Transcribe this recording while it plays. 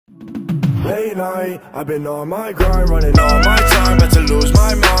Late night, I've been on my grind, running all my time, about to lose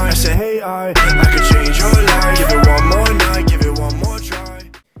my mind. I said, hey, I could change your life. Give it one more night, give it one more try.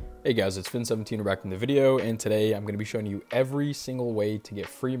 Hey guys, it's Finn17. We're back in the video, and today I'm going to be showing you every single way to get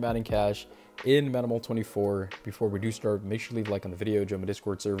free Madden cash in Madden 24. Before we do start, make sure to leave a like on the video, join my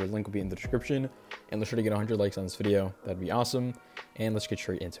Discord server, link will be in the description, and let's try to get 100 likes on this video. That'd be awesome, and let's get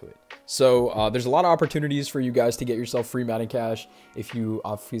straight into it. So there's a lot of opportunities for you guys to get yourself free Madden cash. If you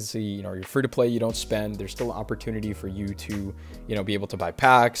obviously, you're free to play, you don't spend, there's still an opportunity for you to, be able to buy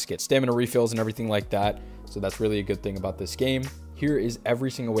packs, get stamina refills and everything like that. So that's really a good thing about this game. Here is every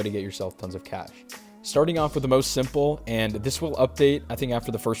single way to get yourself tons of cash. Starting off with the most simple, and this will update, I think,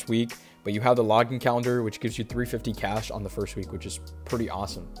 after the first week, but you have the login calendar, which gives you 350 cash on the first week, which is pretty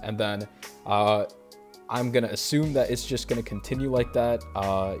awesome. And then I'm going to assume that it's just going to continue like that,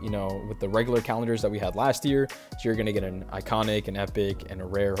 with the regular calendars that we had last year. So you're going to get an iconic, an epic, and a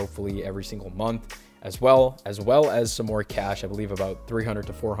rare, hopefully every single month, as well as some more cash. I believe about 300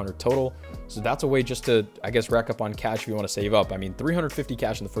 to 400 total. So that's a way just to, I guess, rack up on cash if you want to save up. I mean, 350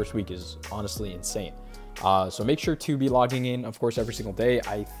 cash in the first week is honestly insane. So make sure to be logging in, of course, every single day.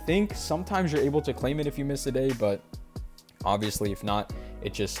 I think sometimes you're able to claim it if you miss a day, but obviously if not,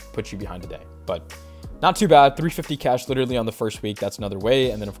 it just puts you behind a day. But not too bad. 350 cash literally on the first week. That's another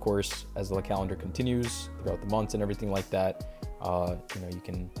way. And then of course, as the calendar continues throughout the months and everything like that, you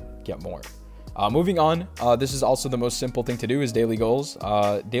can get more. Moving on, this is also the most simple thing to do is daily goals.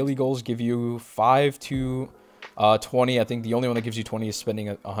 Daily goals give you 5 to 20. I think the only one that gives you 20 is spending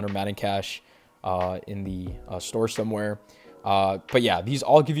 100 Madden cash in the store somewhere. But yeah, these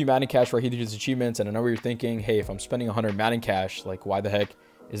all give you Madden cash for either these achievements. And I know what you're thinking, hey, if I'm spending 100 Madden cash, like why the heck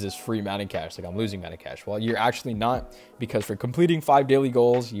is this free Madden cash? Like I'm losing Madden cash. Well, you're actually not, because for completing 5 daily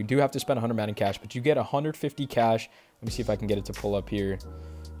goals, you do have to spend 100 Madden cash, but you get 150 cash. Let me see if I can get it to pull up here.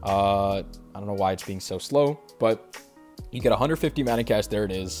 I don't know why it's being so slow, but you get 150 Madden cash. There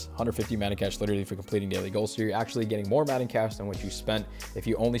it is, 150 Madden cash literally for completing daily goals. So you're actually getting more Madden cash than what you spent if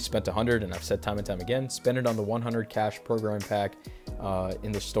you only spent 100. And I've said time and time again, spend it on the 100 cash programming pack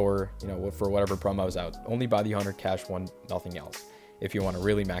in the store, for whatever promo is out. Only buy the 100 cash one, nothing else, if you want to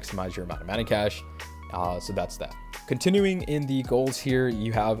really maximize your amount of Madden cash. So that's that. Continuing in the goals here,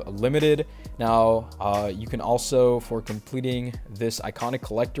 you have limited. Now, you can also, for completing this iconic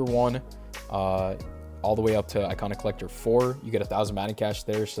collector one, all the way up to iconic collector 4, you get 1,000 Madden cash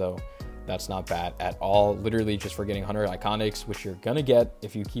there. So that's not bad at all. Literally just for getting 100 iconics, which you're gonna get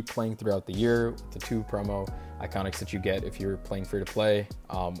if you keep playing throughout the year, the 2 promo iconics that you get if you're playing free to play,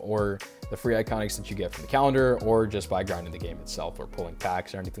 or the free iconics that you get from the calendar, or just by grinding the game itself or pulling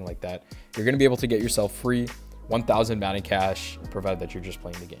packs or anything like that. You're gonna be able to get yourself free 1,000 Madden cash, provided that you're just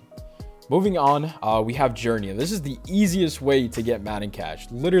playing the game. Moving on, we have Journey. This is the easiest way to get Madden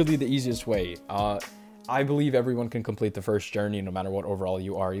cash, literally the easiest way. I believe everyone can complete the first Journey no matter what overall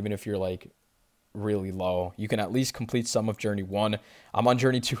you are, even if you're like really low. You can at least complete some of Journey 1. I'm on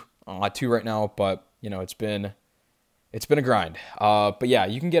Journey 2 right now, but it's been a grind. But yeah,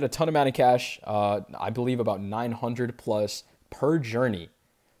 you can get a ton of Madden cash. I believe about 900 plus per journey.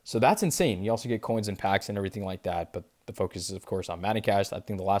 So that's insane. You also get coins and packs and everything like that, but the focus is of course on Madden cash. I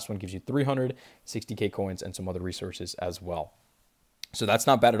think the last one gives you 360k coins and some other resources as well. So that's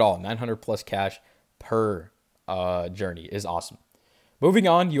not bad at all. 900 plus cash per journey is awesome. Moving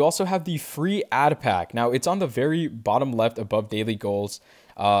on, you also have the free ad pack. Now it's on the very bottom left above daily goals.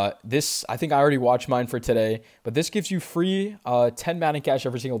 This, I think I already watched mine for today, but this gives you free 10 Madden cash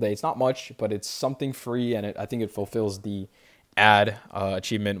every single day. It's not much, but it's something free, and I think it fulfills the ad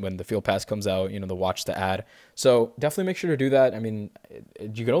achievement when the field pass comes out, the watch the ad. So definitely make sure to do that. I mean,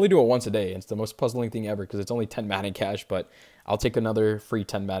 you can only do it once a day. It's the most puzzling thing ever because it's only 10 Madden cash, but I'll take another free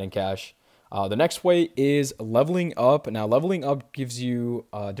 10 Madden cash. The next way is leveling up. Now, leveling up gives you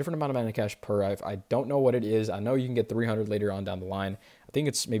a different amount of Madden cash per. I don't know what it is. I know you can get 300 later on down the line. I think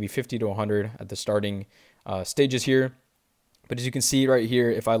it's maybe 50 to 100 at the starting stages here. But as you can see right here,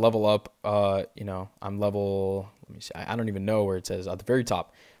 if I level up, I'm level, let me see, I don't even know where it says at the very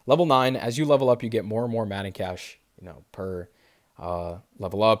top. Level 9, as you level up, you get more and more Madden cash, per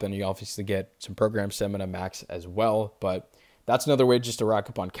level up. And you obviously get some program stamina max as well. But that's another way just to rack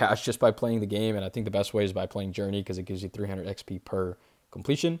up on cash just by playing the game. And I think the best way is by playing Journey because it gives you 300 XP per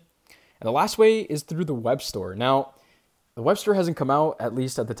completion. And the last way is through the web store. Now, the web store hasn't come out, at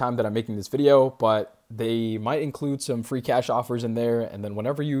least at the time that I'm making this video, but they might include some free cash offers in there. And then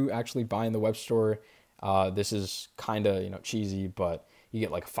whenever you actually buy in the web store, this is kind of, cheesy, but you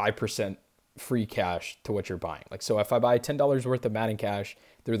get like 5% free cash to what you're buying. Like, so if I buy $10 worth of Madden cash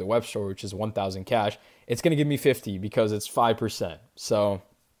through the web store, which is 1,000 cash, it's going to give me 50 because it's 5%. So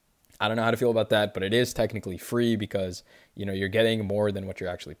I don't know how to feel about that, but it is technically free because, you know, you're getting more than what you're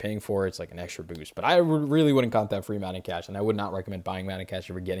actually paying for. It's like an extra boost, but I really wouldn't count that free Madden Cash, and I would not recommend buying Madden Cash if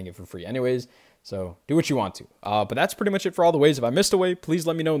you're getting it for free anyways. So do what you want to. But that's pretty much it for all the ways. If I missed a way, please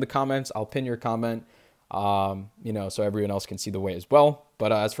let me know in the comments. I'll pin your comment, you know, so everyone else can see the way as well.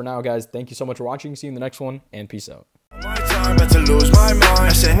 But as for now, guys, thank you so much for watching. See you in the next one, and peace out. My time, about to lose my mind. I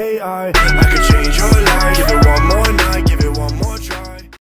say, hey, I could change your life. Give it one more night, give it one more try.